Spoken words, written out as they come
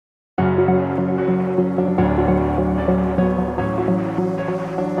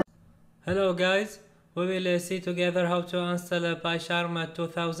We will see together how to install PyCharm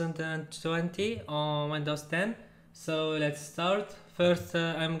 2020 on Windows 10. So let's start. First,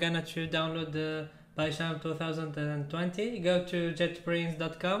 I'm gonna to download the PyCharm 2020. Go to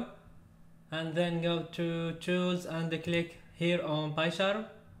jetbrains.com and then go to Tools and click here on PyCharm.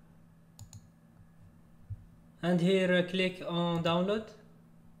 And here click on Download.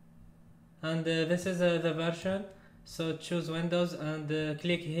 And this is the version. So choose Windows and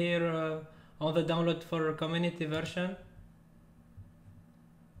click here on the download for community version,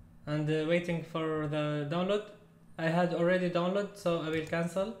 and waiting for the download. I had already downloaded, so I will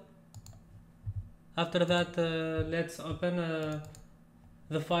cancel. After that, let's open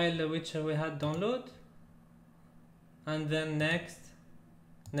the file which we had download, and then next,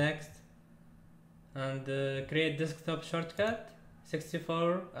 and create desktop shortcut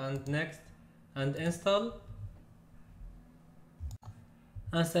 64, and next, and install.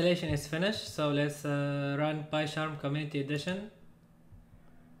 Installation is finished, so let's run PyCharm Community Edition,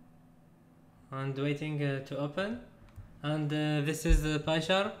 and waiting to open. And this is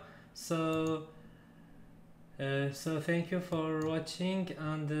PyCharm. So thank you for watching,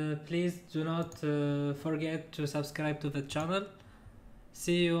 and please do not forget to subscribe to the channel.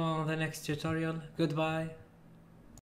 See you on the next tutorial. Goodbye.